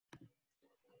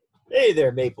Hey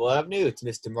there, Maple Avenue. It's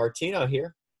Mr. Martino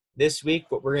here. This week,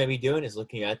 what we're going to be doing is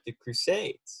looking at the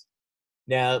Crusades.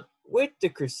 Now, with the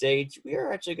Crusades, we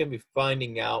are actually going to be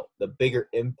finding out the bigger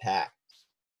impact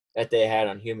that they had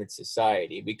on human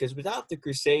society. Because without the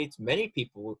Crusades, many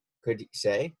people could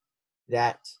say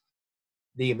that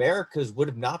the Americas would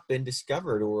have not been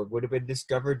discovered or would have been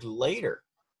discovered later.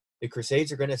 The Crusades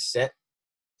are going to set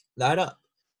that up.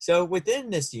 So within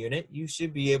this unit, you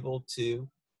should be able to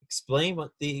explain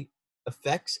what the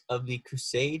effects of the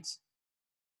Crusades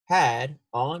had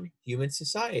on human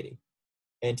society.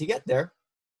 And to get there,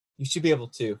 you should be able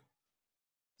to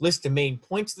list the main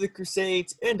points of the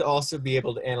Crusades and also be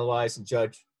able to analyze and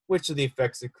judge which of the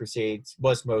effects of the Crusades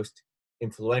was most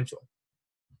influential.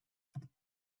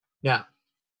 Now,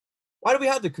 why do we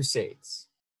have the Crusades?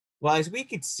 Well, as we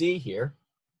could see here,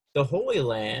 the Holy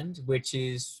Land, which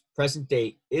is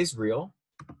present-day Israel,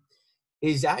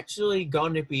 is actually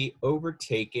going to be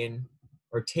overtaken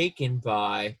or taken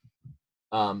by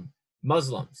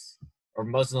Muslims or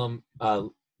Muslim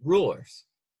rulers.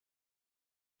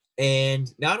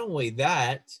 And not only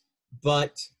that,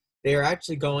 but they're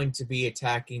actually going to be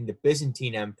attacking the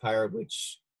Byzantine Empire,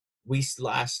 which we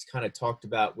last kind of talked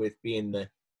about with being the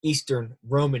Eastern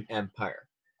Roman Empire.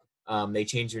 They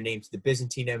changed their name to the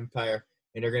Byzantine Empire,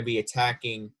 and they're going to be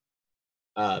attacking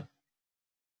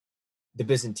the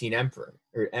Byzantine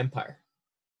Empire.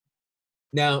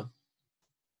 Now,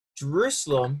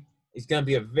 Jerusalem is going to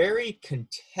be a very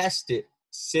contested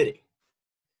city.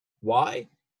 Why?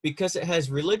 Because it has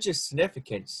religious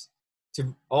significance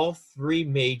to all three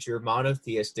major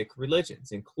monotheistic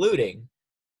religions, including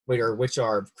which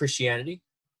are Christianity,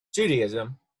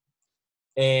 Judaism,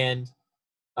 and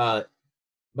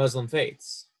Muslim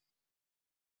faiths.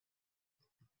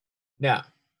 Now,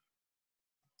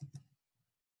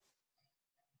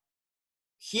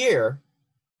 here,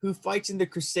 who fights in the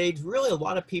Crusades? Really, a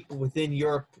lot of people within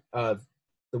Europe, the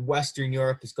Western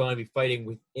Europe, is going to be fighting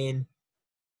within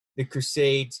the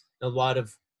Crusades. A lot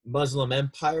of Muslim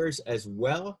empires as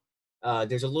well.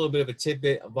 There's a little bit of a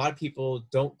tidbit. A lot of people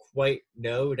don't quite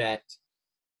know that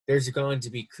there's going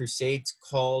to be Crusades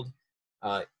called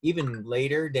even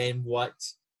later than what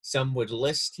some would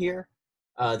list here.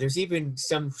 There's even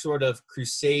some sort of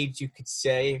crusades, you could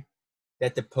say,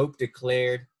 that the Pope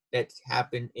declared that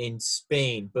happened in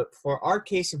Spain. But for our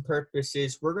case and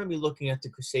purposes, we're going to be looking at the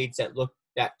Crusades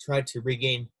that tried to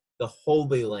regain the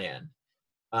Holy Land,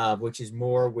 which is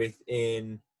more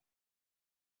within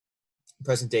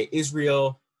present-day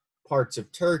Israel, parts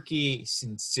of Turkey,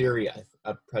 and Syria,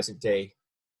 the present-day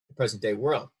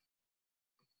world.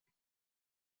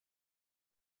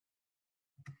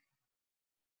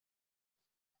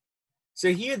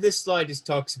 So here, this slide just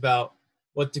talks about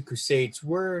what the Crusades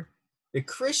were. The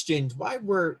Christians, why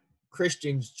were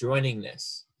Christians joining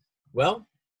this? Well,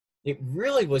 it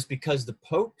really was because the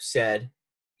Pope said,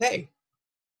 hey,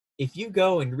 if you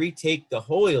go and retake the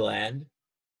Holy Land,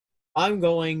 I'm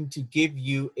going to give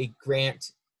you a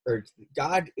grant, or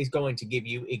God is going to give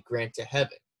you a grant to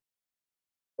heaven,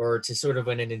 or to sort of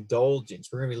an indulgence.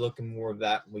 We're going to be looking more of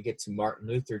that when we get to Martin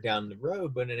Luther down the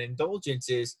road, but an indulgence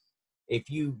is if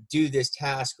you do this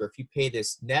task or if you pay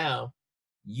this now,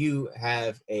 you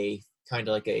have a kind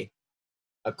of like a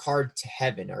card to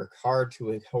heaven, or a card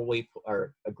to a holy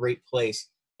or a great place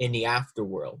in the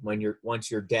afterworld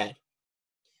once you're dead.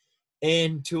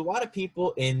 And to a lot of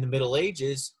people in the Middle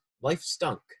Ages, life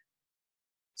stunk.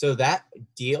 So that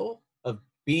deal of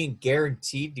being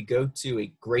guaranteed to go to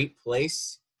a great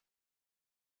place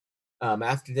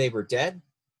after they were dead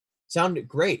sounded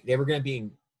great. They were going to be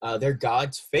in their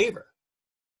God's favor.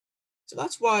 So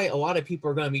that's why a lot of people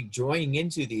are going to be joining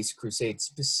into these crusades,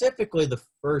 specifically the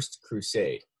First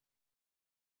Crusade.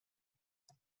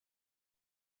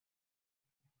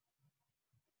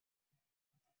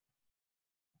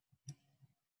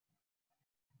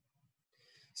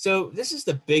 So this is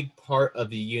the big part of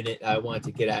the unit I wanted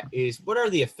to get at, is what are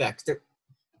the effects? The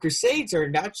Crusades are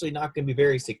naturally not going to be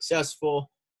very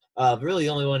successful. Really, the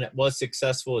only one that was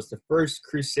successful is the First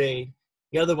Crusade.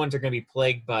 The other ones are going to be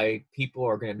plagued by people who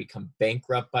are going to become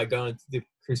bankrupt by going through the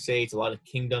Crusades. A lot of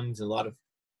kingdoms, a lot of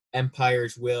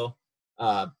empires will.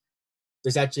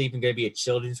 There's actually even going to be a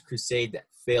children's crusade that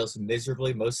fails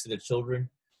miserably. Most of the children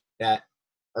that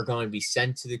are going to be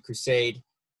sent to the crusade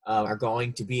are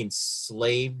going to be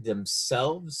enslaved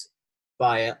themselves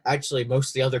by actually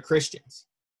most of the other Christians.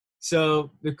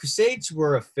 So the Crusades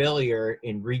were a failure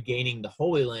in regaining the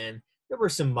Holy Land. There were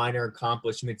some minor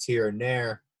accomplishments here and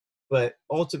there, but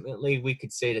ultimately we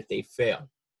could say that they failed.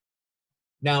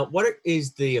 Now, what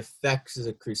is the effects of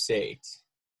the Crusades?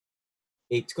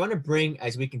 It's going to bring,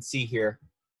 as we can see here,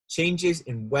 changes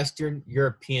in Western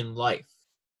European life.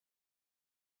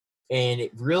 And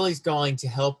it really is going to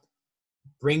help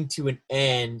bring to an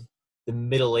end the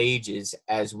Middle Ages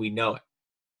as we know it.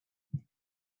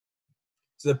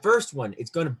 So the first one, it's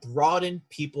going to broaden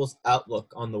people's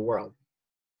outlook on the world.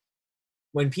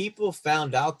 When people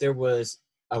found out there was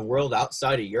a world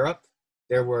outside of Europe,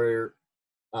 there were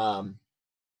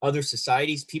other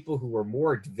societies, people who were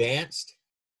more advanced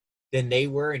than they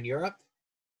were in Europe,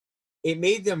 it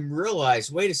made them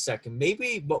realize, wait a second,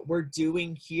 maybe what we're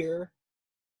doing here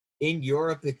in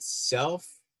Europe itself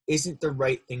isn't the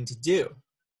right thing to do.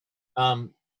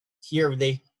 Here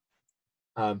they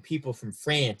people from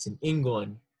France and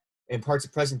England and parts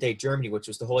of present-day Germany, which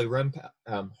was the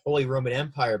Holy Roman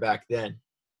Empire back then,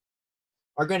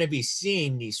 are going to be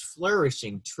seeing these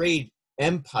flourishing trade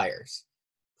empires,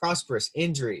 prosperous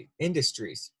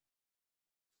industries.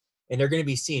 And they're going to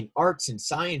be seeing arts and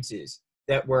sciences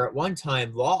that were at one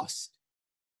time lost.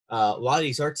 A lot of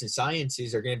these arts and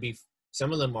sciences are going to be,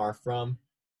 some of them are from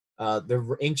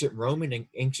the ancient Roman and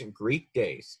ancient Greek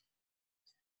days.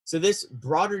 So this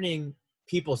broadening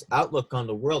people's outlook on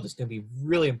the world is going to be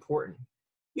really important.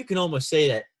 You can almost say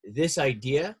that this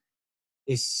idea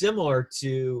is similar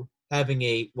to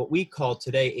having what we call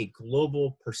today a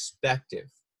global perspective.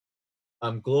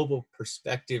 Global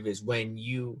perspective is when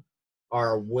you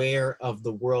are aware of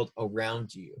the world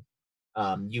around you.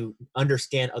 You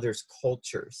understand others'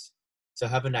 cultures. So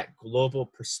having that global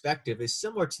perspective is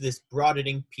similar to this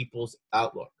broadening people's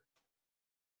outlook.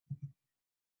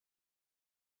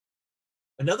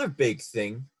 Another big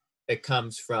thing that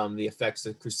comes from the effects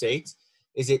of the Crusades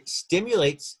is it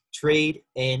stimulates trade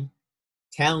and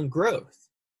town growth.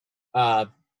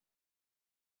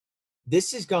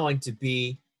 This is going to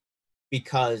be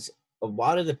because a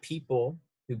lot of the people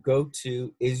who go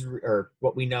to Israel, or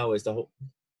what we know as the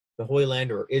Holy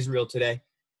Land or Israel today,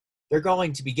 they're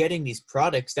going to be getting these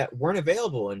products that weren't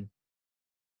available in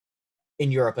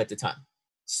Europe at the time.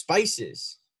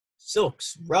 Spices,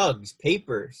 silks, rugs,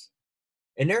 papers.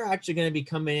 And they're actually going to be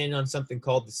coming in on something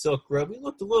called the Silk Road. We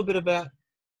looked a little bit about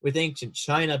with ancient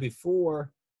China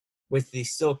before with the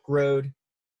Silk Road.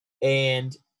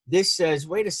 And this says,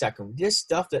 wait a second, this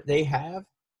stuff that they have,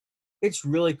 it's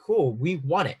really cool. We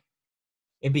want it.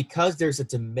 And because there's a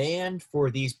demand for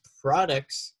these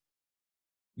products,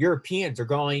 Europeans are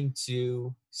going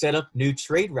to set up new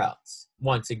trade routes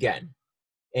once again.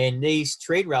 And these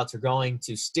trade routes are going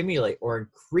to stimulate or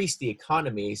increase the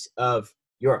economies of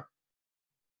Europe.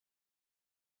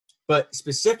 But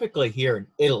specifically here in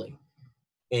Italy,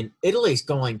 and Italy's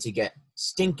going to get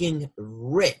stinking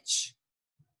rich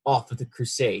off of the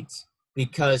Crusades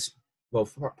because, well,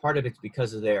 part of it's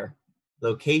because of their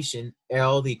location.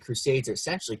 All the Crusades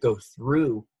essentially go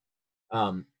through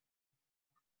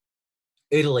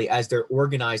Italy as they're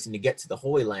organizing to get to the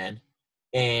Holy Land,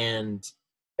 and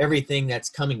everything that's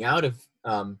coming out of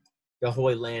the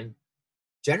Holy Land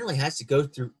generally has to go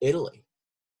through Italy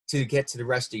to get to the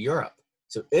rest of Europe.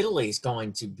 So Italy is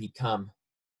going to become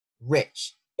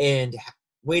rich. And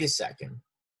wait a second.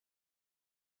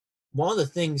 One of the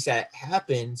things that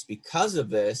happens because of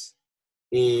this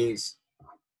is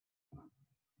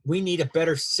we need a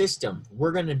better system.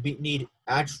 We're going to need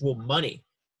actual money.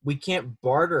 We can't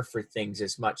barter for things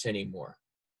as much anymore.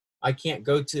 I can't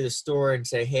go to the store and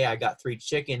say, hey, I got 3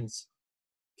 chickens.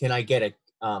 Can I get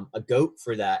a goat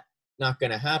for that? Not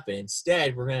going to happen.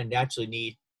 Instead, we're going to naturally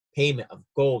need payment of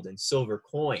gold and silver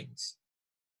coins.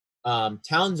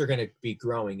 Towns are going to be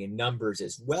growing in numbers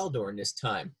as well during this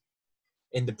time.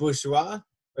 And the bourgeois,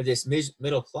 or this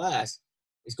middle class,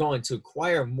 is going to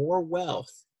acquire more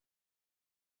wealth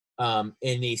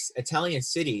in these Italian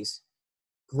cities,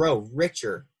 grow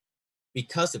richer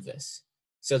because of this.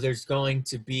 So there's going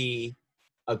to be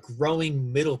a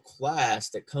growing middle class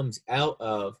that comes out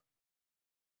of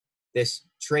this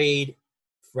trade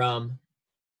from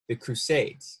the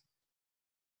Crusades,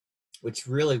 which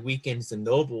really weakens the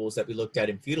nobles that we looked at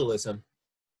in feudalism,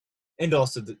 and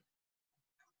also the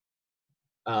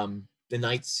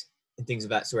knights and things of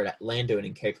that sort, that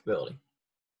landowning capability.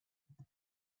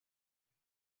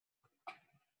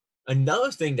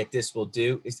 Another thing that this will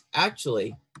do is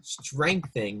actually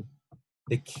strengthen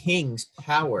the king's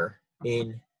power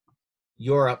in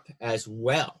Europe as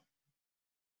well.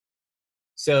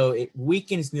 So it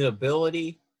weakens the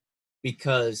nobility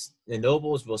because the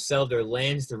nobles will sell their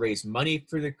lands to raise money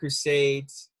for the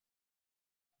Crusades.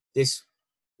 This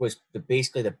was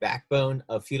basically the backbone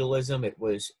of feudalism. It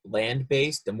was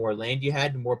land-based. The more land you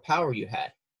had, the more power you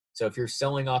had. So if you're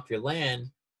selling off your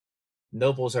land,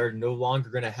 nobles are no longer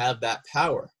going to have that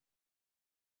power.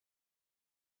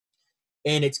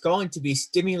 And it's going to be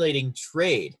stimulating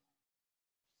trade.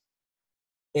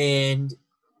 And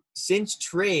since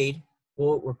trade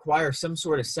will require some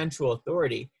sort of central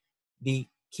authority, the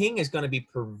king is going to be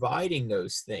providing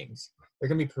those things. They're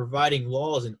going to be providing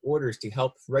laws and orders to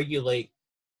help regulate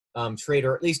trade,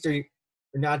 or at least they're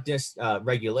not just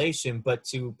regulation, but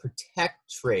to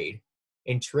protect trade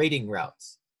and trading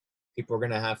routes. People are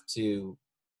going to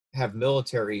have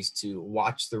militaries to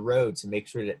watch the roads and make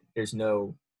sure that there's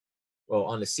no, well,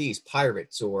 on the seas,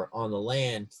 pirates, or on the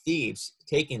land, thieves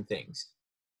taking things.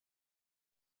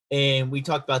 And we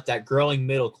talked about that growing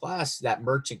middle class, that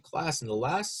merchant class in the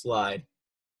last slide.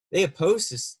 They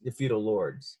oppose the feudal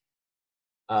lords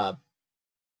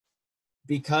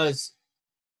because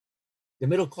the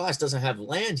middle class doesn't have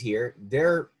land here.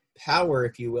 Their power,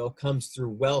 if you will, comes through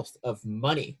wealth of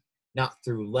money, not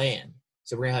through land.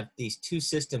 So we're going to have these two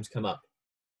systems come up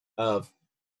of,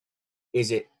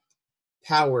 is it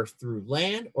power through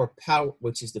land, or power,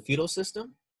 which is the feudal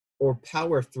system, or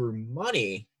power through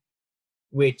money,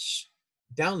 which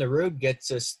down the road gets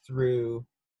us through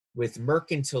with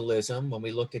mercantilism. When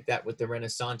we look at that with the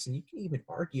Renaissance, and you can even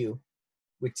argue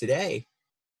with today,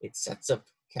 it sets up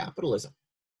capitalism.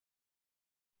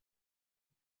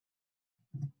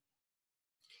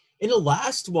 In the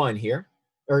last one here,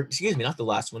 or excuse me, not the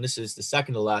last one, this is the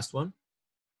second to last one,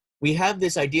 we have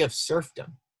this idea of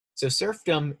serfdom. So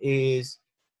serfdom is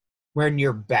when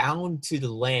you're bound to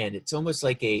the land. It's almost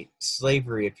like a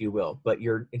slavery, if you will, but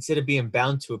you're, instead of being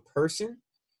bound to a person,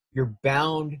 you're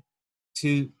bound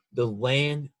to the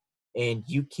land, and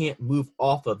you can't move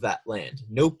off of that land.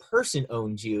 No person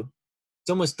owns you. It's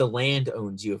almost the land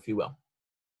owns you, if you will.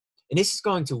 And this is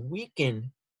going to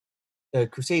weaken, the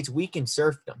Crusades weaken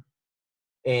serfdom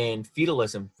and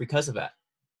feudalism because of that.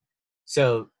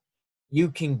 So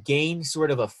you can gain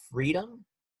sort of a freedom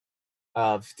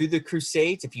through the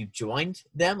Crusades. If you joined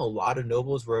them, a lot of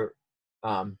nobles were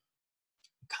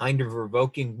kind of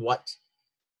revoking what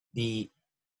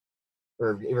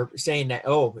or they were saying that,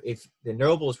 oh, if the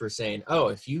nobles were saying, oh,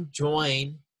 if you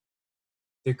join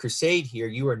the crusade here,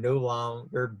 you are no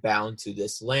longer bound to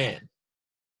this land.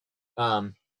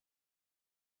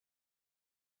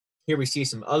 Here we see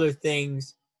some other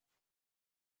things.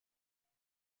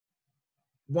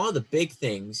 One of the big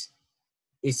things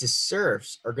is the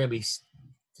serfs are going to be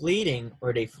fleeing,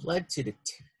 or they fled to the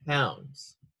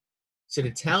towns. So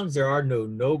the towns, there are no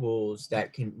nobles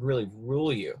that can really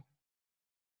rule you.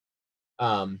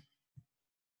 And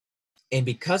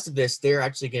because of this, they're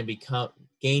actually going to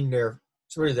gain their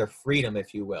sort of their freedom,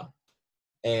 if you will,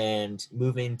 and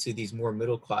move into these more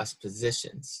middle class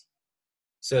positions.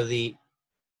 So the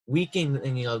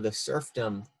weakening of the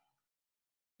serfdom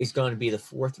is going to be the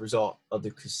fourth result of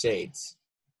the Crusades.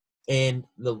 And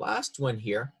the last one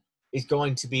here is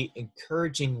going to be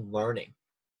encouraging learning.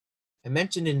 I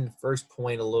mentioned in the first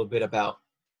point a little bit about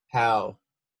how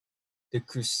the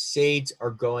Crusades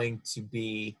are going to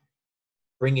be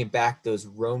bringing back those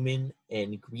Roman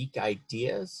and Greek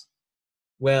ideas.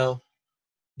 Well,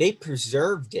 they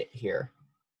preserved it here.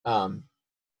 And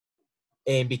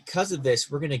because of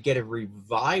this, we're going to get a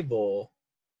revival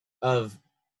of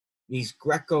these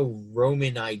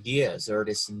Greco-Roman ideas, or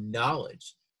this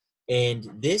knowledge.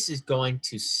 And this is going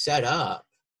to set up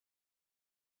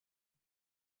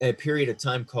a period of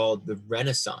time called the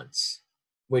Renaissance,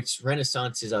 which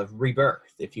Renaissance is a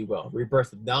rebirth, if you will,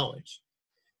 rebirth of knowledge.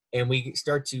 And we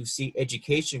start to see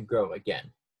education grow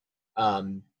again.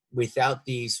 Without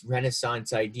these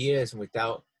Renaissance ideas and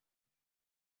without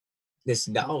this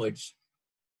knowledge,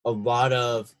 a lot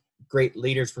of great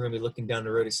leaders, we're going to be looking down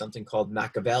the road at something called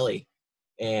Machiavelli,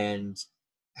 and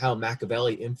how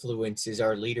Machiavelli influences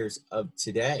our leaders of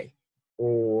today.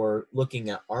 Or looking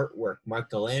at artwork,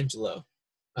 Michelangelo,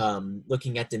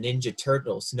 looking at the Ninja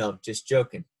Turtles. No, just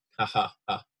joking. Ha ha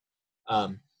ha.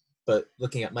 But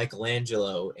looking at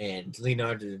Michelangelo and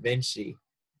Leonardo da Vinci,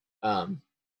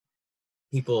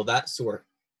 people of that sort,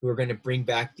 who are going to bring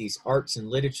back these arts and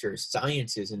literature,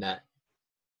 sciences, and that.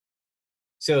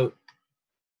 So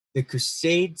the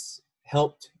Crusades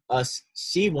helped us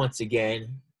see once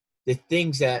again the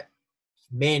things that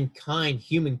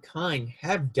humankind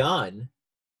have done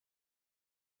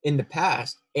in the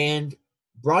past, and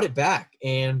brought it back,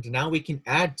 and now we can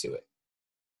add to it.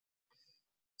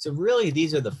 So really,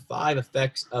 these are the 5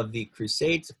 effects of the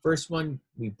Crusades. The first one,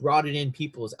 we brought it in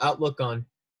people's outlook on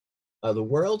the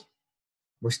world.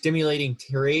 We're stimulating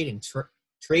trade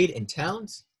and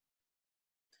towns.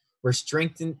 We're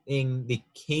strengthening the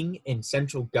king and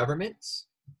central governments.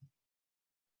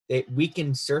 It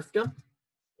weakened serfdom,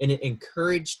 and it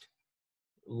encouraged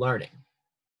learning.